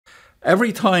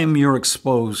Every time you're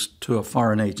exposed to a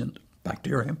foreign agent,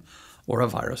 bacterium or a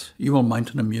virus, you will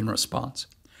mount an immune response.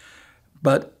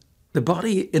 But the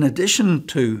body, in addition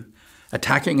to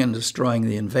attacking and destroying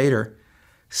the invader,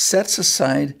 sets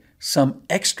aside some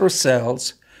extra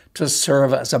cells to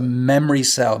serve as a memory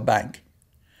cell bank.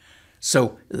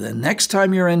 So the next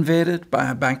time you're invaded by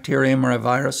a bacterium or a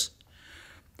virus,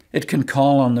 it can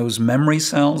call on those memory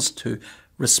cells to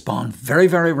respond very,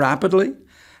 very rapidly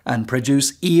and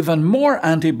produce even more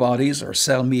antibodies or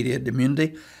cell-mediated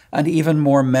immunity and even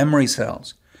more memory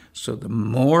cells. So the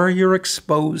more you're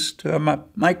exposed to a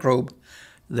microbe,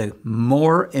 the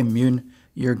more immune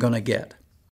you're going to get.